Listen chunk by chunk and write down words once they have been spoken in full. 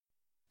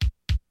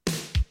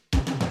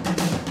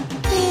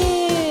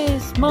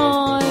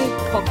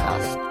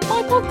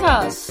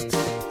podcast.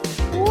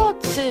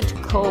 What's it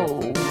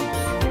called?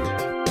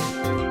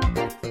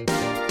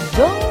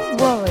 Don't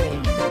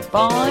Worry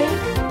by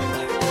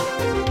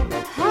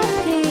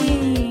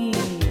Happy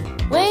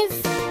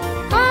with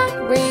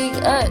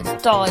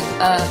Harriet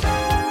Dyer.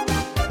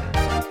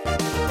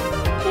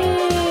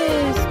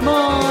 Here's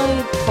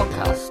my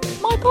podcast.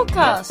 My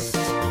podcast.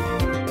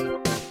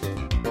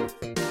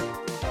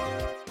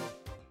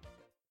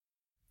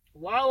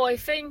 Well, I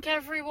think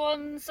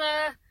everyone's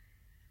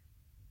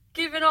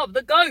given up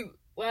the goat.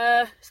 Is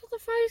that the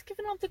phrase?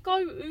 Giving up the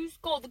goat? Who's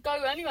got the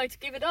goat anyway to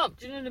give it up?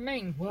 Do you know what I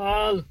mean?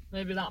 Well,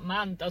 maybe that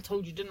man. I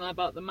told you, didn't I,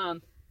 about the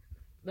man?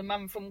 The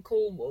man from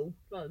Cornwall.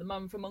 Like the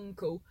man from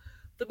Uncle.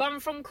 The man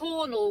from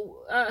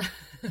Cornwall.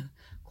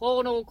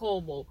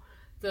 Cornwall.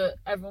 That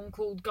everyone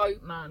called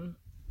Goat Man.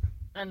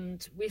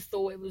 And we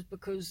thought it was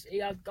because he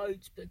had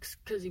goats,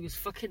 because he was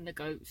fucking the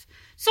goats.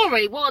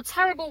 Sorry, what a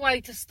terrible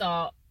way to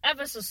start.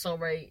 Ever so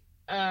sorry.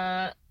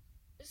 Is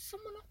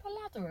someone up a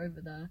ladder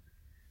over there?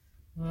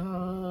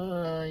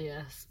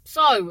 Yes.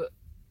 So,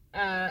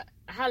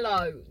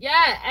 hello.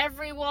 Yeah,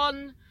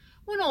 everyone.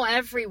 Well, not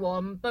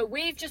everyone, but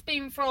we've just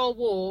been for a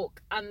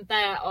walk, and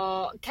there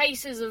are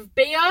cases of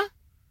beer.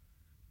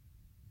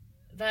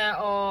 There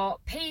are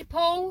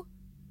people.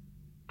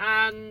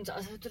 And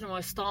I don't know,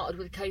 I started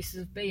with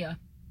cases of beer.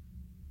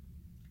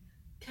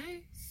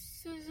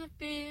 Cases of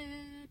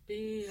beer.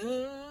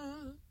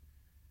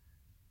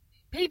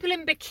 People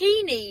in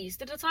bikinis,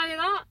 did I tell you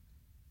that?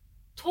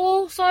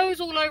 Torsos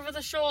all over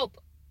the shop.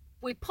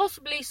 We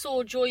possibly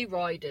saw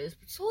joyriders.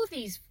 We saw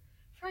these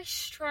very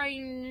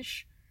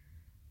strange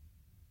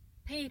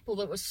people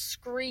that were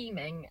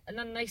screaming. And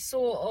then they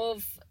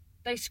screamed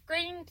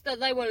that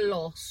they were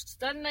lost.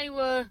 Then they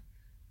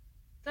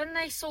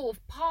sort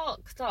of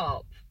parked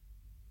up.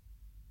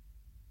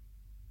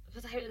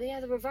 But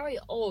they were very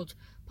odd.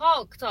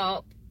 Parked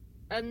up,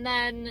 and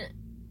then,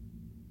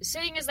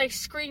 seeing as they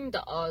screamed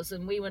at us,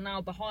 and we were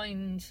now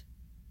behind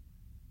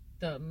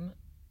them,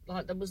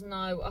 like, there was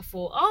no, I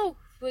thought, oh,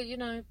 well,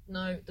 no,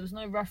 there was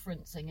no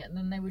referencing it, and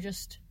then they were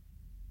just,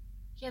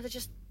 they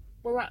just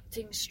were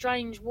acting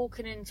strange,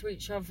 walking into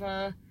each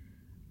other.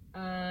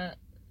 Were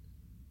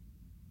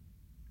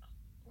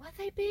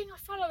they being, I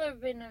felt like they were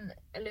being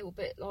a little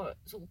bit, like,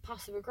 sort of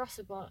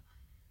passive-aggressive, but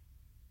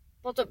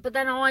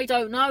then I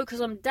don't know,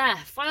 because I'm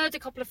deaf. I heard a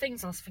couple of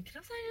things, and I was thinking,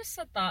 have they just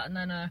said that? And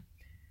then,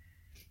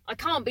 I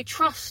can't be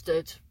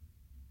trusted,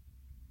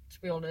 to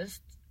be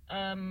honest.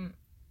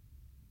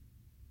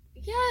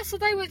 So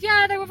they were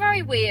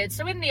very weird.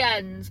 So in the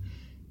end,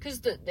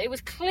 because it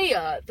was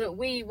clear that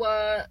we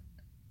were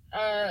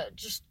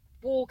just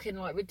walking,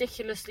 like,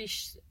 ridiculously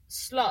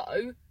slow.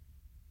 Oh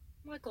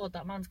my God,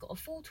 that man's got a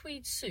full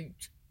tweed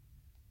suit.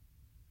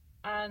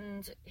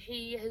 And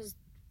he has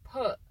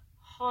put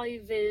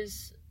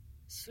high-vis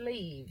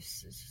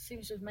sleeves. It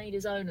seems to have made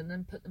his own and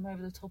then put them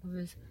over the top of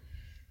his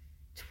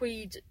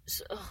tweed.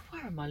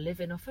 Where am I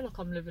living? I feel like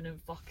I'm living in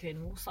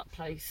fucking, what's that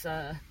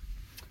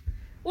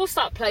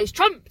place?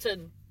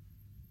 Trumpton.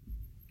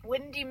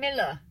 Windy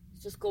Miller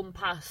has just gone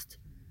past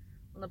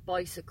on a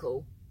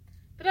bicycle.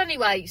 But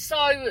anyway, so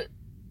they were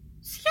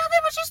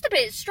just a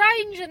bit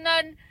strange, and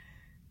then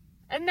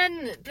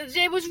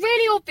it was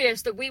really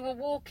obvious that we were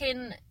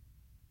walking,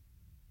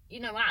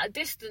 at a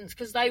distance,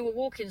 because they were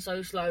walking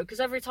so slow, because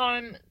every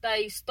time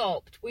they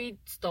stopped, we'd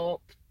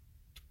stop,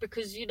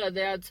 because, they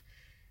had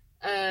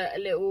a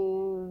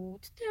little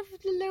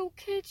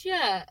kid,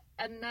 yeah,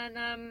 and then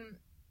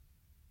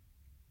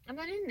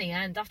in the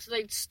end, after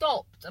they'd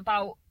stopped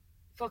about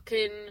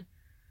fucking,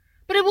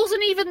 but it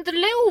wasn't even the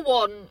little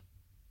one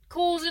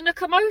causing a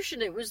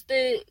commotion, it was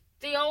the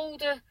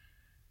older,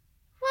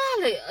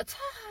 well,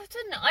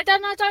 I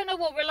don't know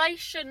what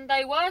relation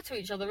they were to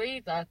each other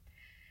either,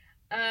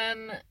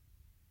 and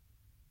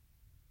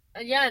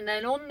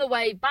then on the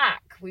way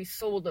back, we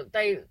saw them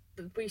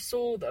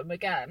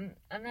again,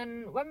 and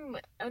then when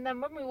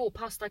we walked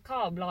past their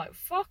car, I'm like,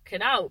 fucking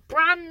hell,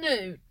 brand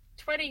new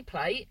 20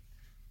 plate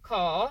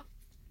car,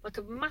 like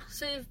a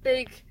massive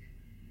big,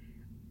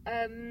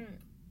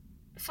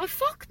 so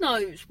fuck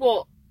knows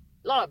what,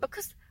 like,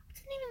 because I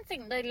didn't even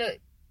think they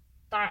looked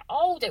that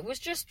old. It was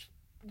just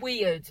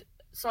weird.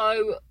 So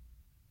I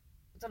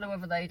don't know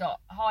whether they'd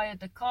hired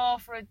the car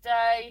for a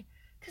day,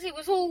 because it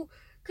was all,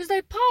 because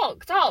they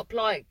parked up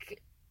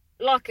like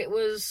it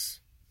was,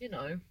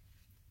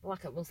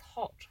 like it was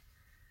hot.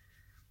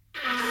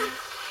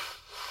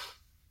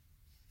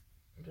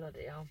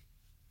 Bloody hell.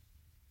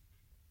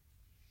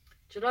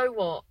 Do you know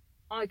what?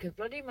 I could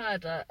bloody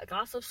murder a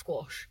glass of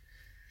squash.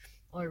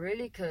 I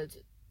really could.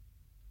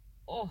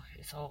 Oh,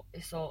 it's hot,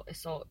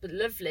 but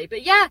lovely.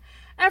 But yeah,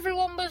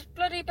 everyone was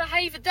bloody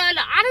behaving there. And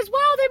as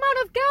well, the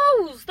amount of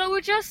girls that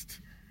were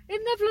just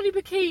in their bloody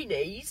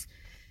bikinis,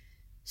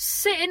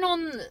 sitting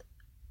on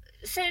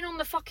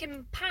the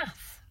fucking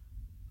path.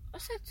 I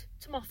said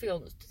to my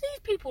fiance, do these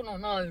people not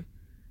know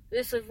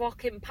this is a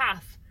fucking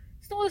path?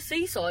 It's not a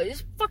seaside,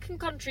 it's a fucking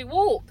country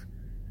walk.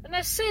 And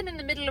they're sitting in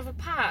the middle of a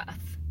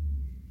path.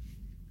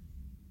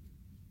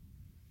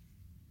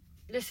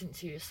 Listen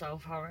to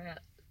yourself, Harriet.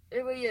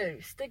 Who are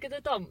you? Stig of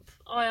the dump?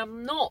 I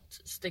am not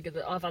Stig of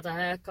the... I've had a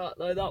haircut,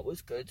 though. That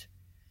was good.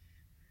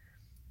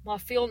 My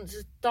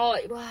fiance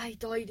died... Well, he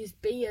dyed his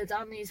beard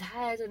and his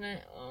head, and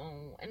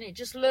it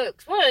just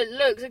looks... Well, it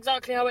looks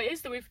exactly how it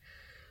is that we've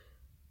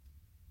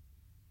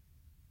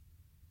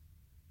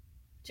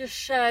just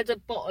shared a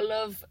bottle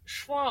of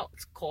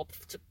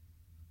Schwarzkopf.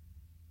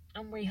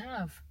 And we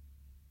have.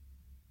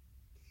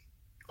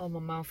 Oh, my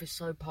mouth is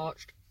so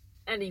parched.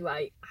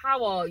 Anyway,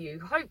 how are you?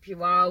 Hope you're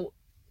well.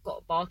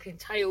 Got Barking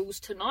Tales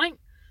tonight,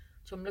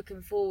 which I'm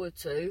looking forward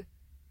to.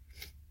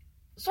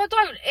 So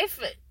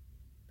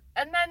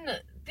and then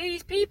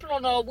these people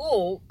on our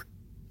walk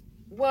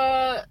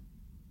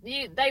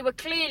they were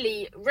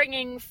clearly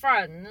ringing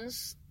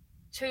friends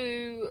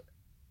to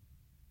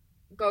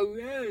go,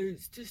 yeah,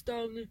 it's just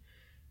down there.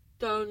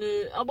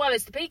 Well,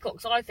 it's the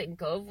peacocks I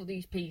think of, all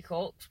these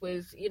peacocks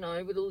with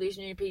all these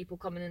new people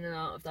coming in and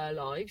out of their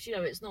lives.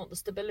 It's not the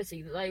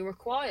stability that they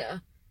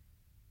require.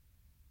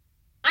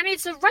 And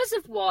it's a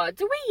reservoir.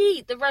 Do we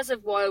eat the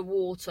reservoir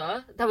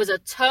water? There was a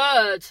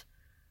turd.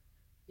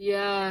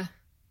 Yeah. I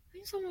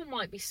think someone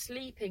might be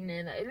sleeping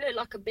near that. It looked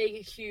like a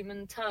big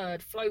human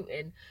turd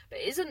floating. But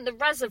isn't the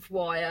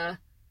reservoir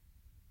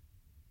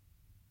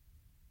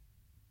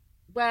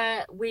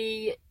where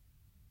we...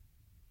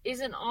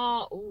 Isn't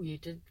our... Oh, you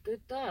did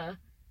good there.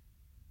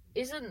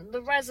 Isn't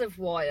the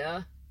reservoir...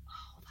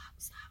 Oh,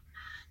 that's that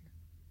man.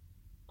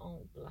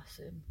 Oh, bless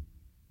him.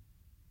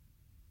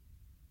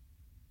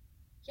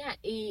 Yeah,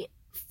 he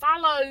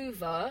fell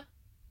over.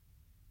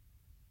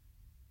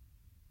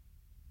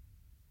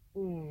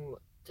 Ooh,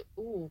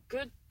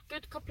 good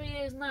couple of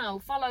years now.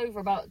 Fell over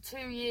about 2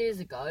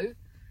 years ago.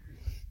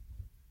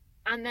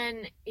 And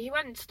then he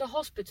went to the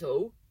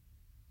hospital.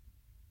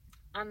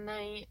 And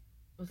they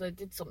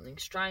did something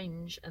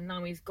strange. And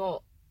now he's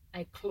got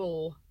a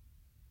claw.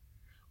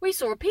 We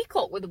saw a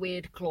peacock with a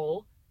weird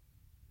claw.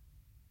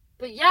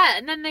 But yeah,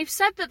 and then they've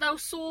said that they'll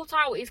sort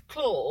out his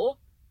claw.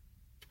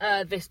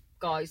 This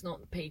guy's not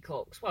the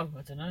peacocks. Well,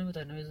 I don't know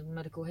his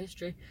medical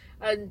history.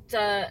 And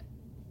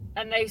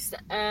they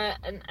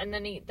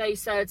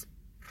said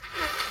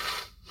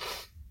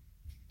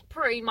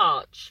pretty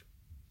much,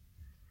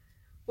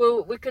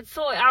 well, we could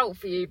sort it out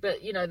for you, but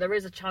there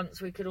is a chance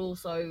we could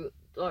also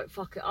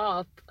fuck it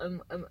up,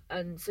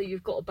 and so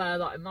you've got to bear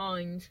that in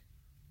mind.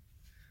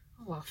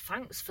 Oh, well,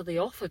 thanks for the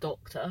offer,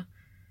 doctor.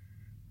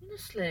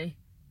 Honestly.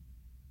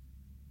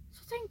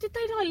 So I think, did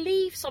they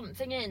leave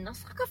something in?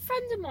 That's like a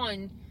friend of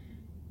mine.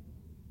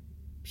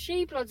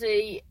 She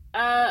bloody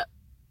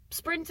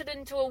sprinted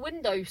into a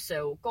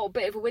windowsill, got a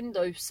bit of a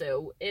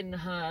windowsill in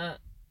her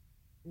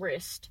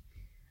wrist,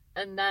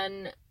 and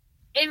then,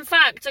 in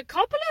fact, a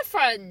couple of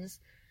friends.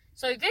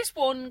 So this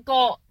one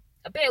got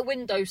a bit of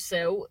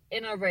windowsill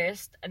in her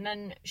wrist, and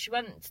then she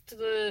went to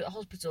the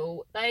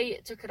hospital.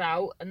 They took it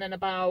out, and then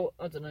about,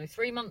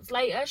 3 months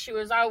later, she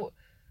was out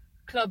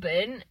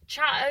clubbing, she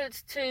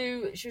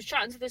was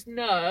chatting to this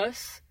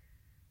nurse,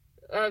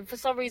 for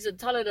some reason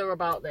telling her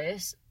about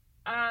this,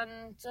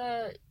 and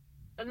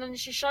then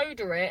she showed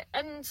her it,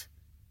 and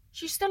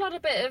she still had a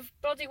bit of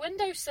bloody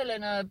windowsill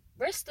in her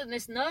wrist, and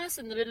this nurse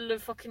in the middle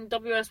of fucking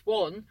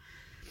WS1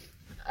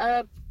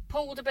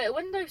 pulled a bit of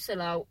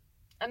windowsill out.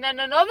 And then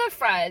another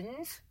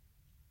friend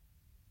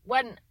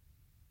went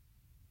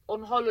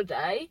on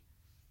holiday,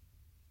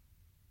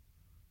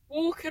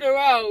 walking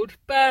around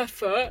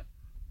barefoot,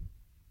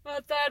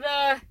 and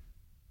then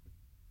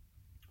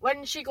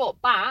when she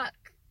got back,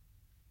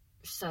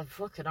 she said,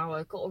 fucking hell,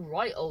 I got a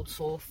right old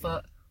sore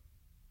foot.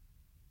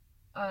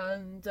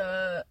 And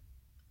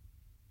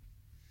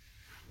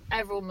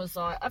everyone was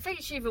like, I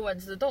think she even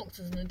went to the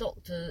doctors, and the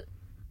doctor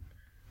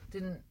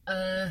didn't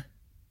got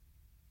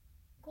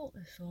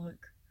this,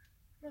 like,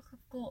 look,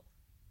 I've got.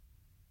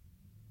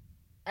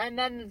 And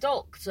then the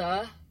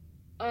doctor,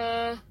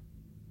 well,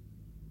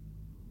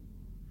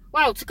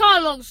 to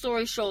cut a long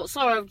story short,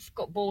 sorry, I've just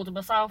got bored of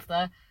myself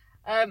there.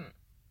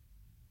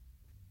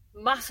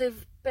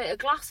 Massive bit of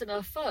glass in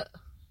her foot.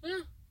 Yeah.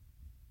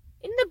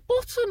 In the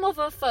bottom of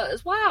her foot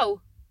as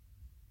well.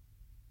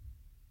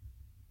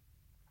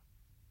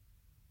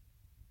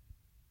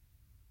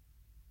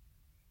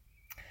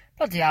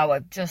 Bloody hell,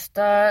 I've just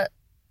got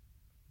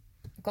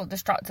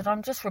distracted.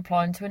 I'm just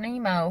replying to an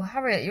email.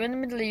 Harriet, you're in the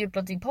middle of your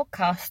bloody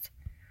podcast.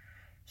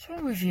 What's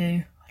wrong with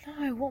you? I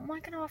don't know. What am I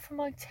going to have for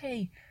my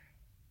tea?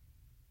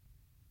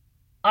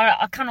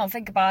 I cannot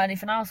think about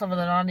anything else other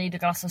than I need a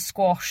glass of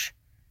squash.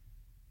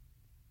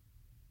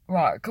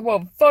 Right, come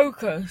on,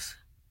 focus.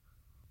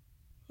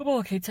 I'm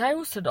Barking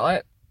Tales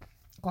tonight.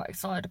 Quite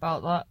excited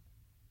about that.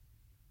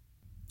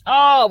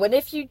 Oh, and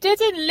if you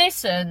didn't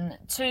listen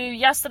to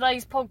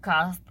yesterday's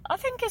podcast, I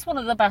think it's one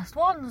of the best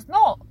ones.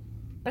 Not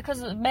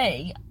because of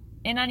me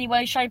in any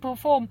way, shape or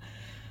form.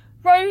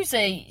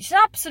 Rosie, she's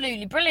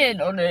absolutely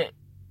brilliant on it.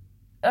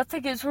 I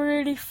think it's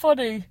really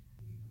funny.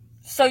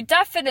 So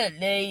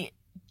definitely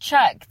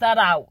check that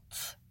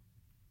out.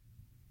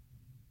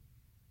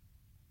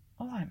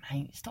 Alright,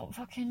 mate, stop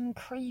fucking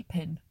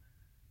creeping.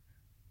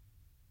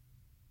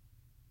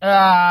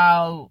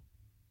 Oh.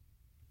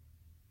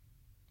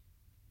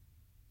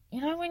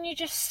 You know, when you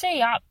just see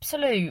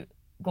absolute,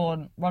 go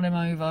on, run him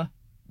over.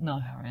 No,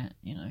 Harriet,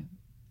 you know,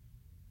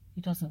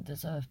 he doesn't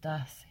deserve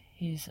death.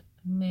 He's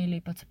merely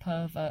but a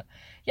pervert.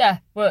 Yeah,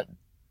 but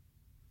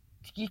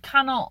you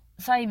cannot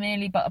say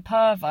merely but a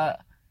pervert.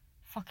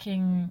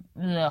 Fucking,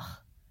 ugh.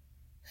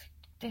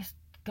 This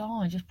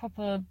guy just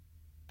proper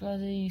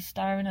bloody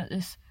staring at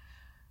this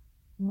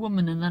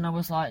woman, and then I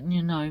was like,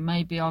 you know,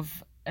 maybe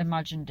I've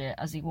imagined it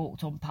as he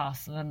walked on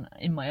past, and then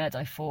in my head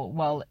I thought,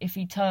 well, if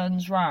he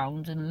turns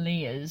round and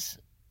leers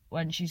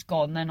when she's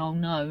gone, then I'll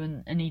know.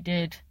 And he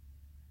did.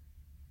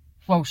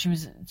 Well, she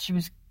was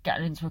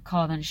getting into a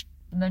car, and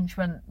then she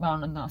went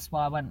round, and that's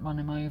why I went run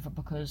him over,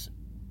 because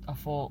I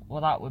thought,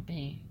 well, that would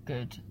be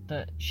good,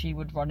 that she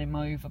would run him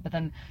over. But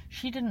then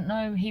she didn't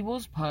know he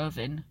was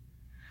perving.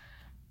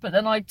 But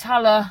then I'd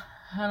tell her,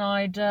 and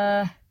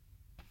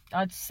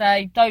I'd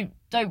say,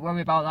 don't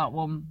worry about that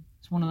one.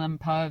 It's one of them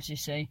pervs, you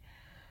see.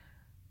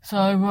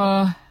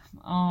 So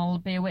I'll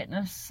be a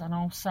witness, and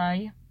I'll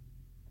say,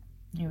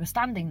 you were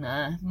standing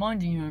there,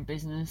 minding your own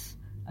business.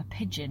 A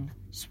pigeon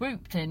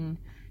swooped in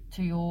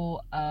to your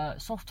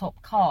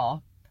soft-top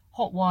car,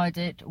 hot-wired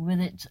it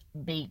with its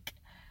beak,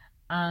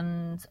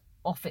 and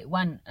off it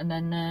went. And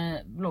then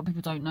a lot of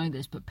people don't know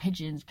this, but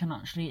pigeons can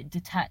actually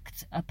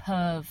detect a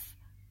perv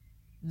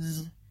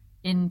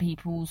in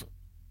people's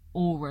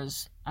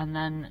auras. And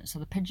then, so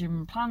the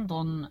pigeon planned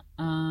on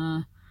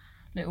a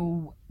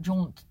little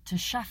jaunt to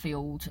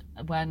Sheffield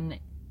when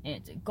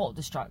it got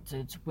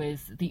distracted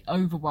with the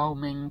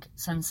overwhelming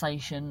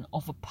sensation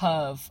of a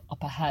perv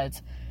up ahead.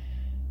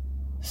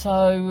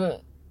 So,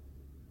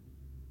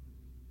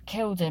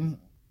 killed him.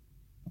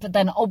 But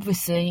then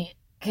obviously,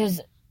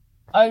 because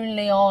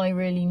only I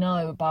really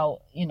know about,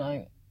 you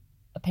know,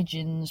 a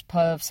pigeon's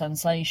perv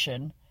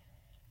sensation.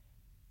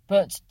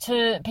 But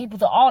to people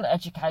that aren't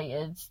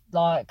educated,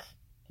 like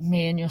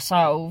me and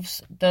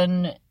yourselves,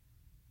 then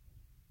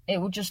it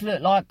would just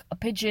look like a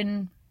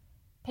pigeon.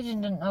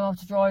 Pigeon didn't know how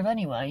to drive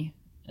anyway.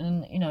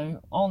 And, you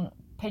know, aren't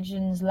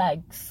pigeons'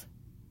 legs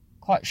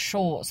quite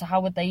short? So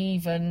how would they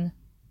even,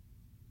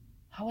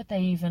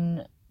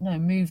 you know,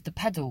 move the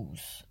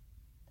pedals?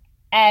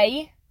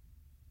 A,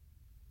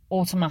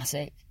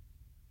 automatic.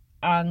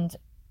 And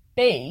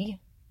B,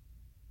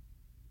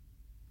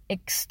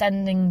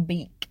 extending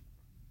beak.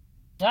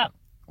 Yeah,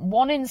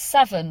 1 in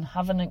 7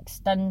 have an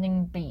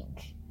extending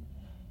beak.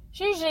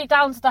 It's usually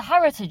down to the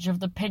heritage of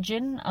the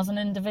pigeon as an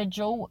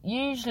individual,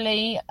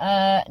 usually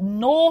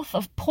north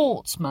of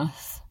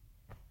Portsmouth,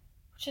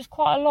 which is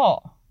quite a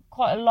lot,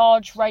 quite a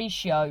large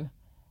ratio.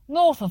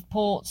 North of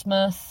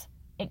Portsmouth,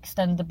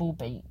 extendable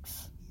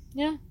beaks.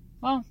 Yeah,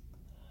 well,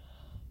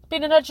 it's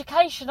been an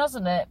education,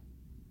 hasn't it?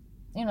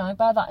 You know,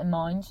 bear that in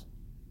mind.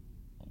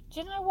 Do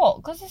you know what?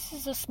 Because this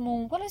is a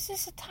small... Well, is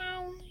this a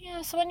town?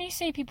 Yeah, so when you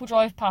see people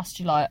drive past,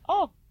 you're like,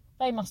 oh,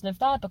 they must live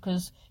there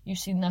because you've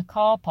seen their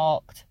car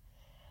parked.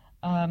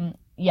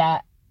 Yeah,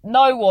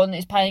 no one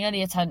is paying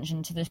any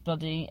attention to this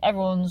bloody...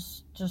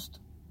 Everyone's just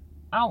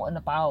out and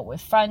about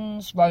with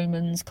friends,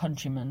 Romans,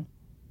 countrymen.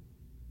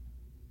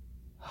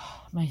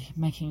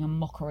 Making a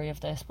mockery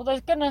of this. Well,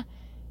 there's gonna...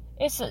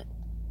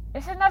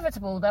 It's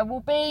inevitable. It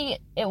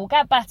will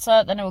get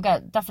better, then it will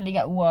definitely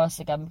get worse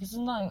again, because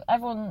no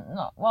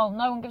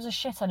one gives a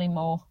shit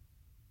anymore.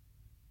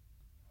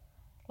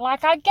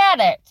 Like, I get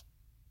it.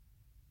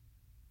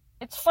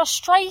 It's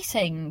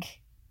frustrating.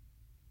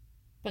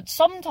 But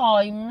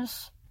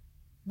sometimes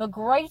the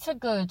greater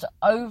good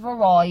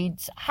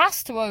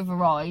has to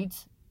override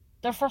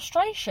the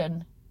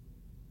frustration.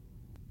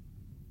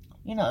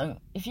 You know,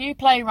 if you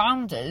play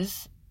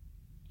rounders,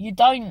 you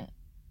don't...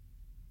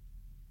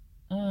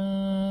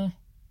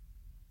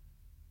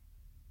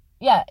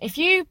 if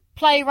you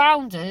play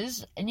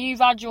rounders and you've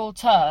had your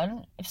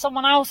turn, if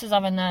someone else is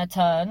having their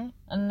turn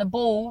and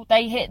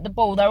they hit the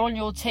ball, they're on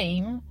your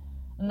team,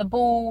 and the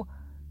ball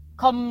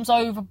comes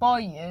over by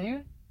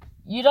you,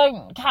 you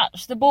don't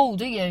catch the ball,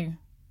 do you?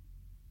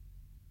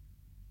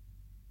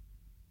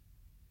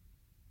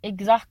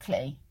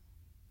 Exactly.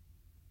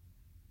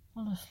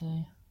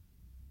 Honestly.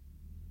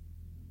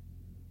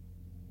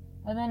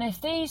 And then if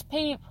these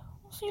people...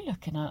 What's he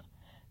looking at?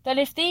 Then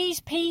if these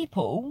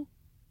people...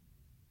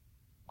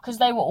 Because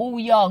they were all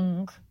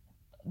young,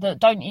 that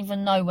don't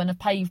even know when a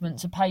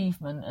pavement's a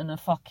pavement and a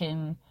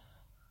fucking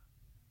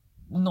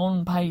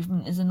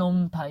non-pavement is a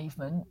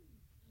non-pavement.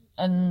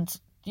 And,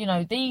 you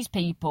know, these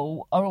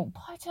people are all...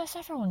 Why does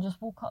everyone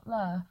just walk up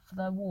there for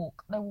their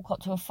walk? They walk up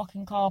to a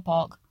fucking car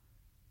park.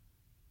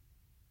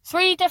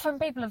 3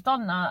 different people have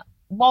done that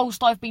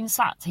whilst I've been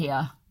sat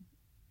here.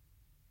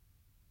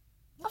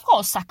 I've got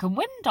a second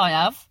wind, I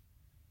have.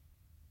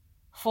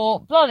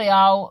 Thought, bloody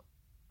hell,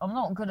 I'm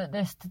not good at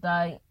this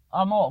today.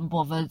 I'm not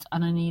bothered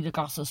and I need a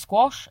glass of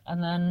squash.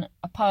 And then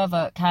a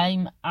pervert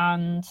came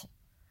and,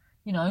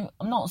 you know,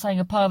 I'm not saying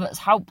a pervert's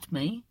helped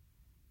me,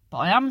 but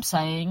I am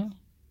saying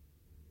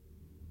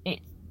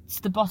it's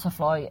the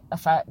butterfly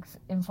effect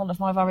in front of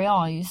my very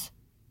eyes.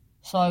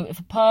 So if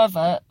a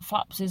pervert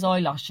flaps his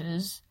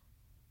eyelashes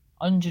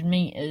 100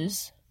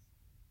 metres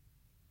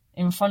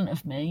in front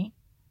of me,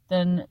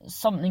 then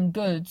something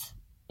good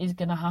is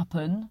going to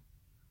happen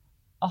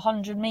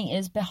 100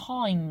 metres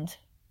behind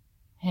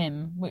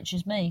him, which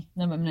is me.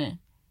 No, a minute.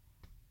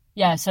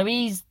 Yeah, so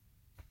he's,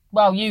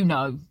 well, you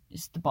know,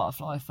 it's the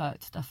butterfly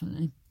effect,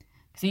 definitely.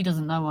 Because he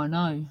doesn't know I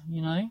know,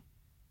 you know?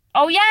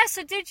 Oh, yeah,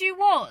 so did you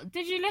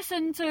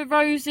listen to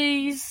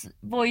Rosie's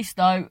voice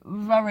note?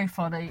 Very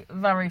funny,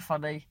 very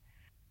funny.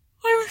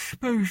 I was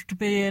supposed to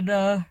be in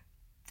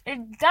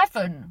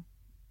Devon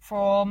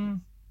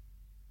from,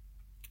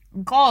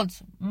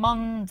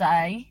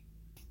 Monday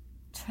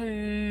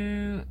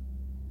to,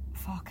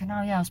 fucking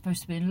hell, yeah, I was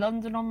supposed to be in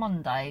London on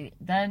Monday,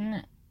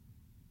 then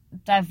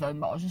Devon,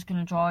 but I was just going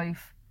to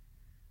drive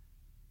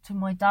to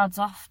my dad's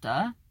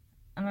after,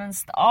 and then,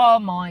 oh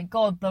my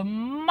God, the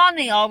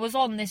money I was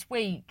on this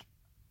week.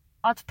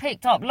 I'd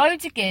picked up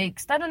loads of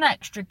gigs, then an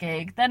extra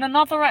gig, then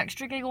another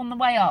extra gig on the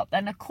way up,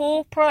 then a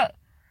corporate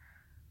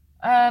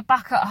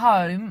back at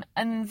home,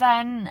 and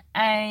then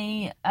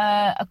a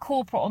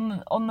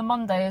corporate on the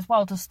Monday as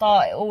well to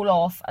start it all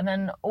off, and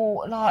then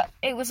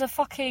it was a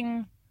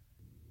fucking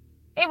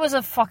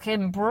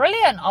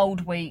brilliant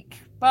old week.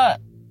 But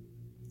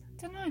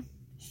I don't know,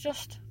 it's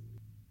just,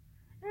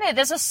 isn't it?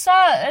 There's a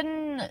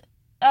certain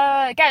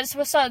it gets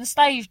to a certain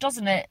stage,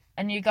 doesn't it?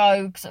 And you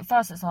go, because at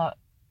first it's like,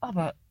 oh,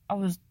 but I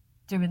was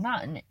doing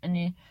that,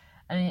 and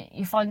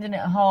you're finding it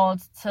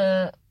hard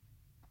to,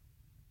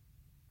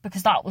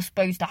 because that was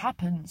supposed to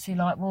happen. So you're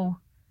like,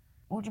 well,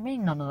 what do you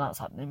mean none of that's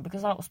happening?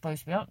 Because that was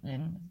supposed to be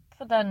happening.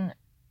 But then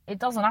it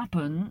doesn't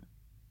happen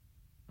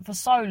for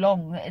so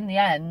long that in the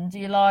end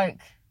you're like,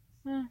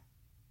 yeah,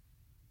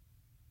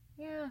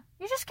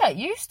 you just get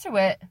used to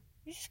it.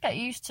 You just get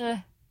used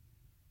to.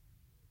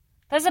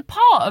 There's a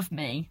part of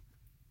me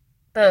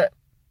that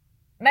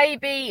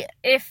maybe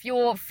if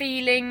you're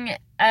feeling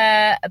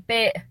a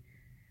bit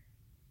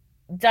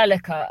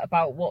delicate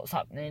about what's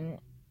happening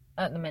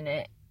at the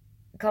minute,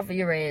 cover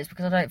your ears,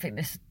 because I don't think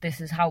this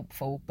is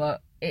helpful,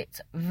 but it's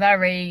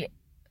very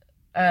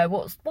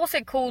what's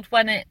it called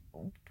when I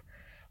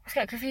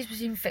get confused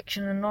between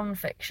fiction and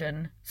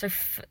non-fiction. So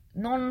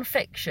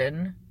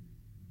non-fiction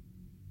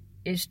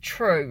is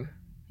true,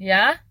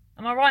 yeah?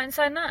 Am I right in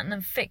saying that? And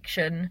then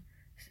fiction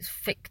is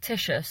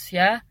fictitious,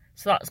 yeah?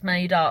 So that's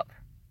made up.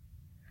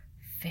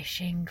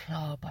 Fishing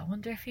club. I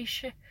wonder if he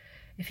shits.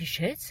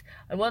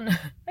 I wonder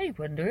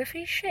if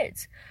he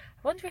shits.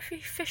 I wonder if he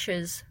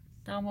fishes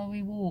down where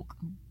we walk.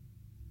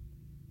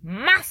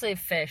 Massive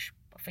fish.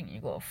 I think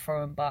you've got to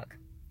throw him back.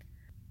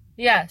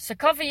 Yeah, so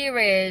cover your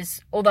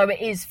ears, although it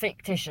is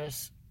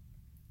fictitious.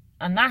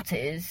 And that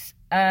is,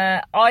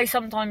 I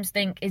sometimes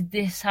think, is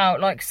this how,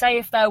 like, say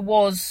if there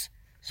was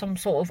some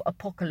sort of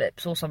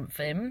apocalypse or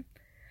something,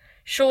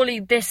 surely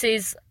this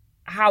is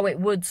how it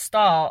would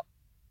start.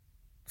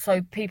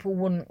 So people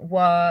wouldn't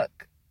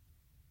work,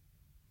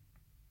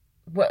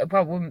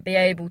 wouldn't be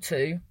able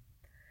to,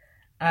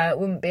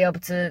 wouldn't be able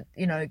to,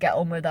 get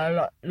on with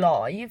their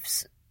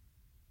lives.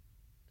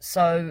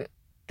 So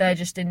they're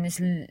just in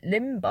this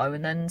limbo,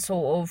 and then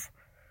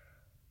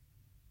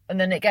and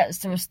then it gets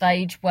to a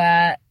stage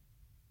where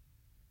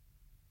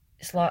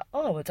it's like,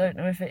 oh, I don't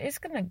know if it is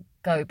going to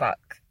go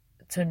back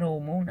to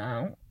normal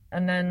now.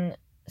 And then,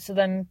 so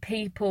then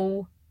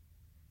people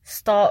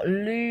start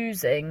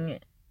losing,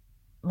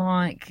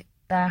 like,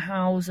 their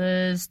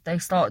houses, they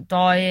start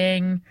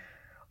dying,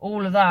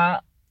 all of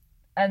that.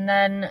 And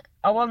then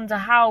I wonder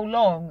how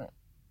long,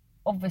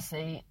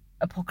 obviously,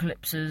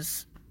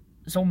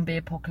 zombie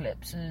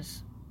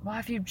apocalypses, why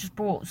have you just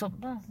brought some?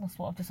 Well, that's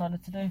what I've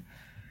decided to do.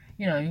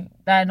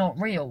 They're not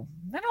real.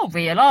 They're not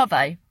real, are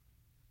they?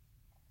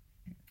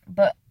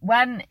 But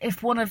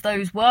if one of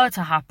those were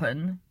to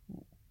happen,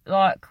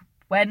 like,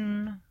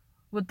 when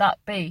would that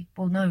be?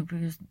 Well, no,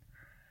 because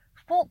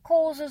what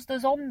causes the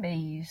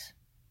zombies?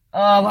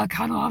 Oh, I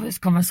cannot have this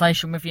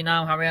conversation with you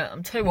now, Harriet.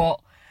 I'm too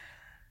hot.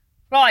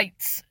 Right.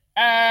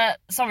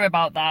 Sorry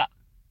about that.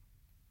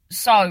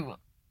 So,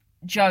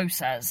 Joe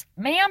says,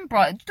 me and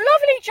Brian...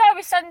 Lovely Joe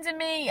is sending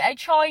me a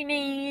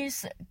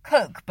Chinese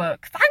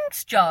cookbook.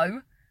 Thanks,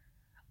 Joe.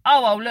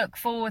 Oh, I'll look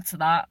forward to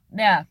that.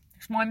 Yeah.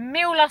 My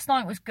meal last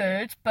night was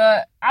good,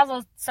 but as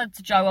I said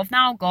to Joe, I've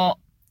now got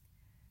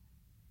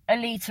a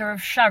litre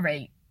of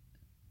sherry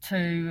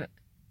to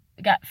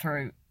get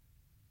through.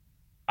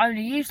 I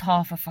only used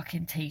half a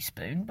fucking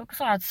teaspoon because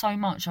I had so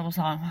much. I was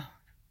like, oh,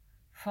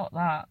 fuck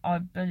that. I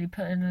barely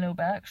put in a little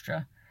bit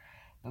extra.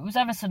 But it was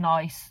ever so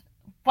nice.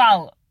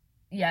 Well,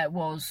 yeah, it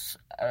was.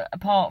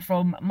 Apart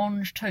from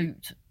mange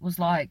tout was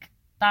like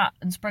that,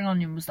 and spring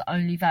onion was the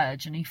only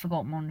veg, and he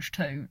forgot mange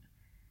tout.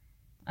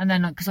 And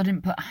then, because I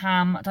didn't put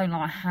ham, I don't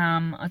like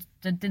ham. I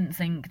didn't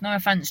think, no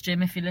offence,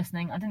 Jim, if you're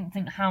listening, I didn't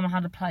think ham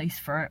had a place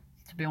for it,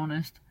 to be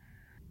honest.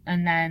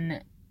 And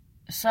then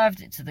served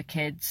it to the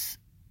kids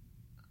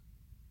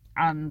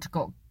and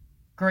got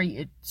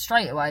greeted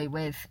straight away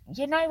with,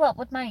 you know what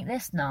would make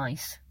this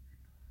nice?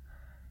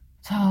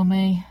 Tell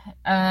me.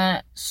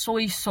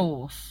 Soy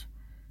sauce.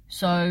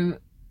 So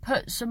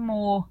put some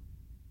more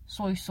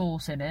soy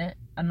sauce in it.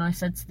 And I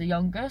said to the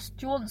youngest,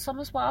 do you want some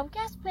as well?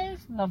 Yes,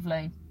 please.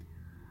 Lovely.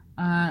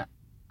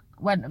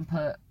 Went and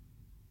put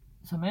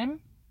some in.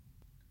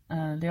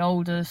 The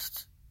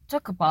oldest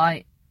took a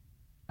bite,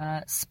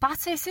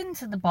 spat it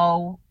into the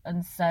bowl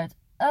and said,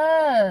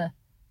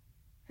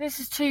 this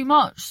is too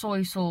much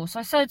soy sauce.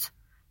 I said,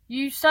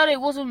 you said it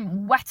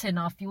wasn't wet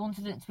enough. You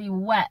wanted it to be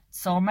wet,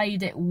 so I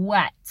made it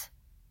wet.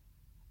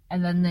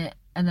 And then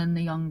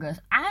the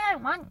youngest, I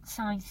don't want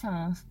soy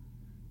sauce.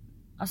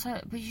 I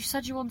said, but you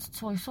said you wanted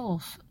soy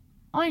sauce.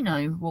 I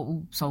know what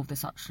will solve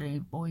this actually,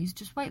 boys.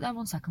 Just wait there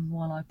 1 second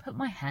while I put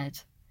my head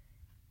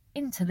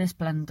into this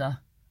blender.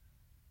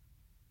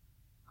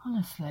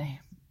 Honestly.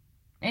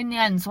 In the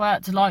end, so I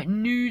had to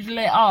noodle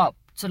it up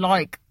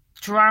to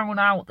drown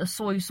out the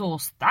soy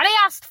sauce that he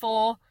asked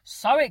for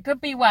so it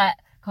could be wet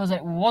because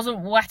it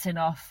wasn't wet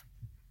enough.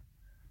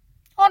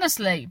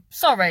 Honestly,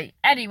 sorry.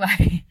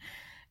 Anyway,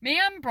 me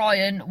and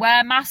Brian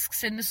wear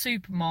masks in the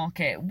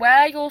supermarket.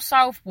 Wear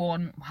yourself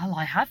one. Well,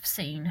 I have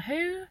seen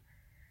who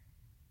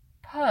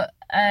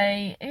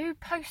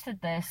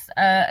posted this?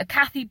 A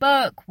Kathy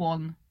Burke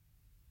one.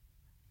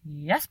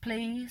 Yes,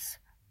 please.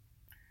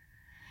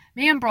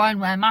 Me and Brian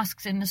wear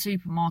masks in the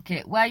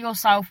supermarket. Wear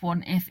yourself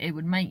one if it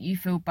would make you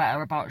feel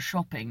better about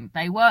shopping.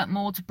 They work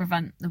more to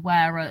prevent the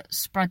wearer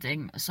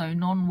spreading, so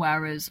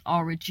non-wearers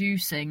are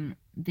reducing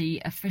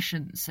the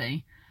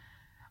efficiency.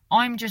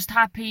 I'm just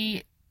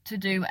happy to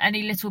do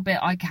any little bit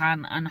I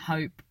can and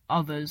hope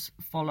others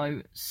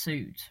follow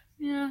suit.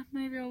 Yeah,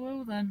 maybe I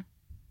will then.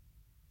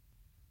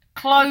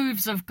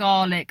 Cloves of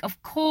garlic.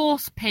 Of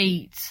course,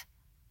 Pete.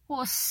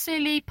 What a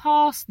silly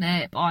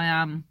parsnip I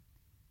am.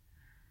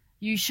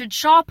 You should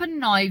sharpen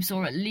knives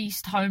or at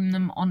least hone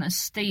them on a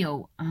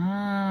steel.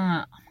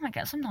 I might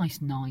get some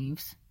nice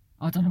knives.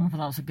 I don't know if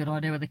that's a good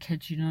idea with the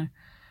kids, you know.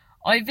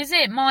 I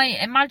visit my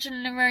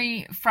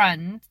imaginary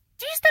friend.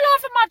 Do you still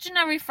have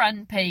imaginary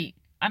friend, Pete?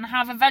 And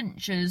have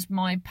adventures.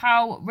 My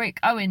pal Rick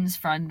Owens'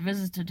 friend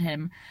visited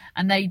him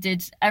and they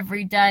did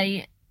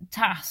everyday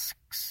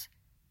tasks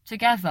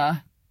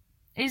together.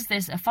 Is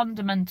this a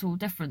fundamental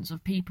difference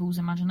of people's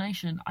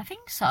imagination? I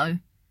think so.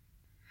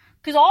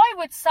 Because I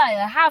would say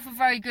I have a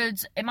very good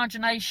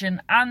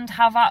imagination and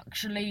have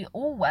actually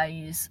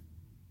always.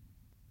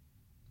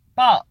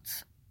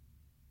 But.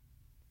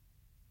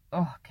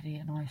 Oh, could eat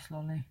a nice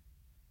lolly.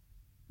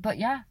 But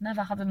yeah,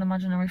 never had an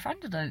imaginary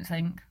friend, I don't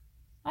think.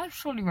 I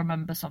surely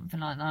remember something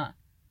like that.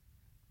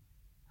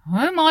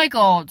 Oh my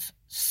god.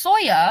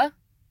 Soya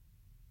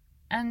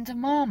and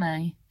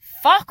edamame.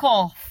 Fuck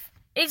off.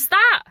 Is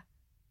that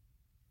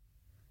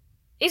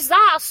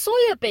a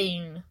soya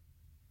bean?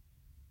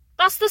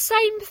 That's the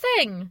same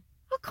thing.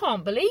 I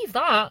can't believe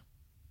that.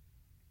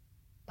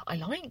 But I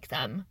like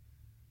them.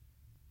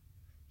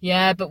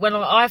 Yeah, but when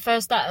I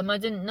first ate them, I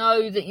didn't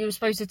know that you were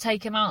supposed to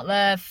take them out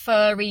their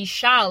furry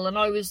shell, and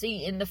I was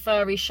eating the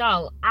furry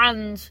shell,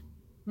 and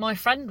my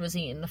friend was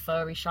eating the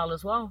furry shell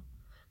as well.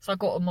 So I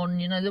got them on,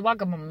 the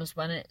Wagamams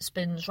when it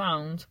spins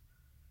round.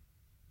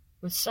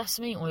 With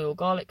sesame oil,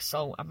 garlic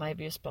salt, and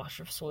maybe a splash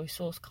of soy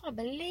sauce. Can't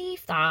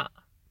believe that.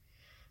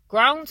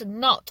 Ground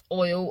nut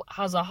oil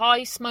has a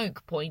high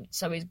smoke point,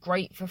 so is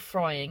great for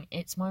frying.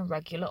 It's my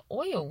regular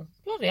oil.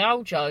 Bloody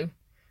hell, Joe.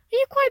 Are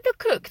you quite the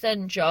cook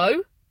then,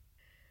 Joe?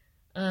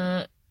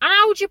 And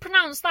how would you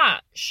pronounce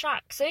that?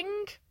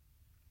 Shaxing?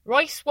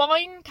 Rice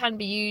wine can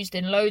be used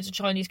in loads of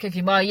Chinese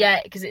cooking. Well,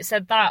 yeah, because it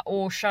said that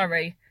or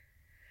sherry.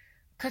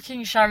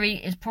 Cooking sherry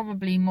is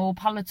probably more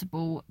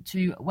palatable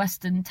to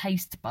Western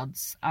taste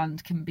buds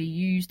and can be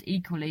used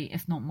equally,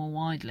 if not more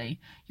widely.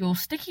 Your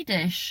sticky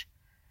dish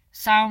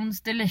sounds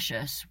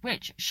delicious.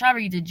 Which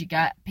sherry did you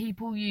get?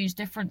 People use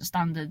different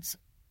standards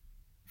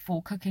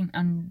for cooking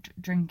and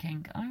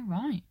drinking. Oh,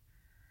 right.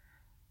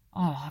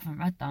 Oh, I haven't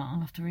read that. I'll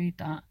have to read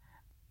that.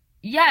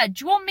 Yeah, do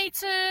you want me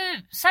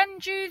to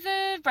send you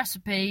the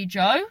recipe,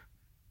 Joe?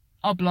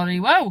 Oh, bloody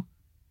well.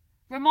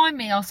 Remind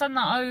me, I'll send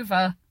that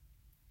over.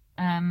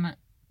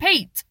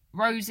 Pete,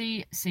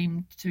 Rosie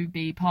seemed to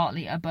be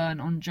partly a burn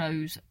on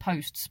Joe's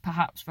posts.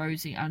 Perhaps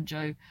Rosie and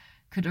Joe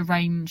could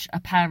arrange a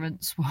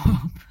parent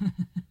swap.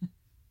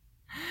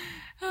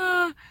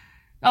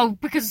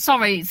 Because,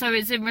 sorry, so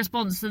it's in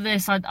response to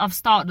this. I've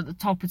started at the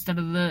top instead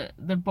of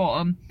the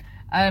bottom.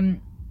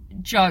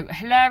 Joe,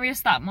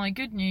 hilarious that my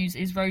good news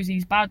is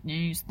Rosie's bad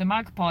news. The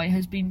magpie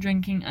has been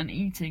drinking and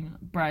eating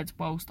bread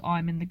whilst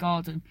I'm in the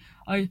garden.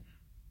 I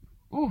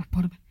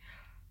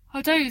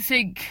don't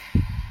think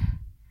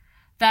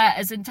they're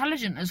as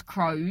intelligent as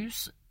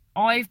crows.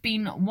 I've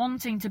been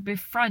wanting to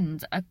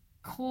befriend a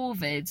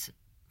corvid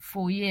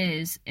for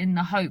years in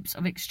the hopes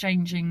of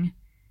exchanging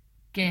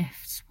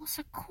gifts. What's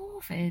a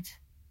corvid?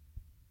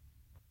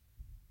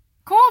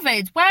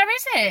 Corvid, where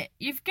is it?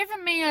 You've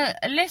given me a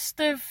list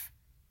of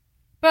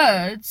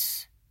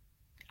birds.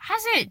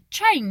 Has it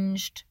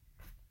changed?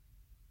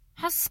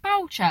 Has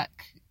spell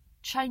check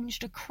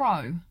changed a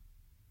crow?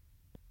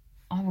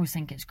 I always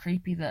think it's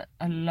creepy that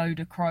a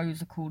load of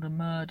crows are called a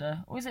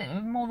murder. Or is it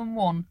more than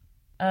one?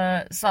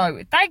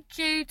 So, thank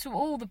you to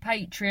all the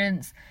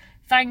Patreons.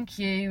 Thank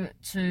you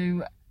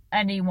to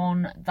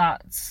anyone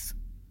that's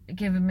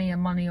given me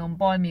money on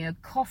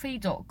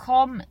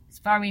buymeacoffee.com. It's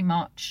very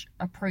much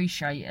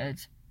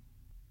appreciated.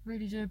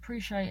 Really do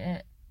appreciate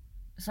it.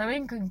 So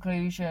in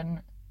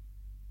conclusion,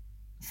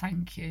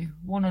 thank you,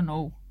 one and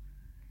all.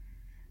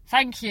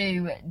 Thank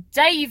you,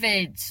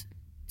 David,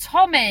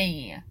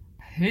 Tommy,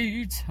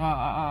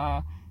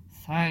 Peter.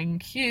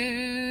 Thank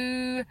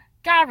you,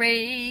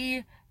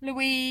 Gary,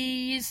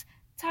 Louise,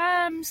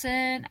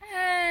 Tamsin,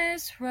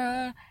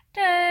 Ezra,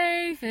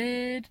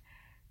 David,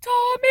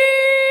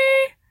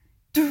 Tommy.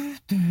 Do,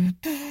 do,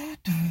 do,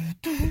 do,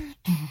 do,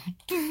 do,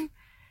 do.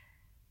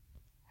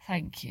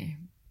 Thank you.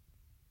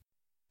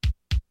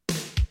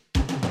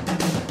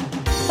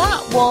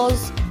 That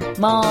was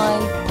my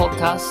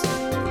podcast.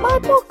 My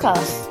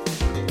podcast.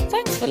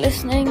 Thanks for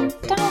listening.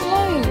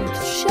 Download,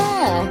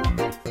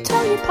 share,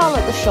 tell your pal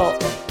at the shop.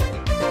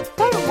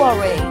 Don't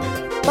worry.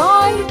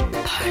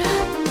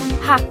 Bipolar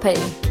happy.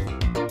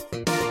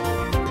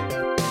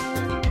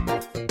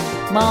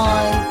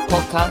 My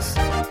podcast.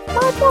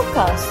 My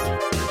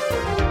podcast.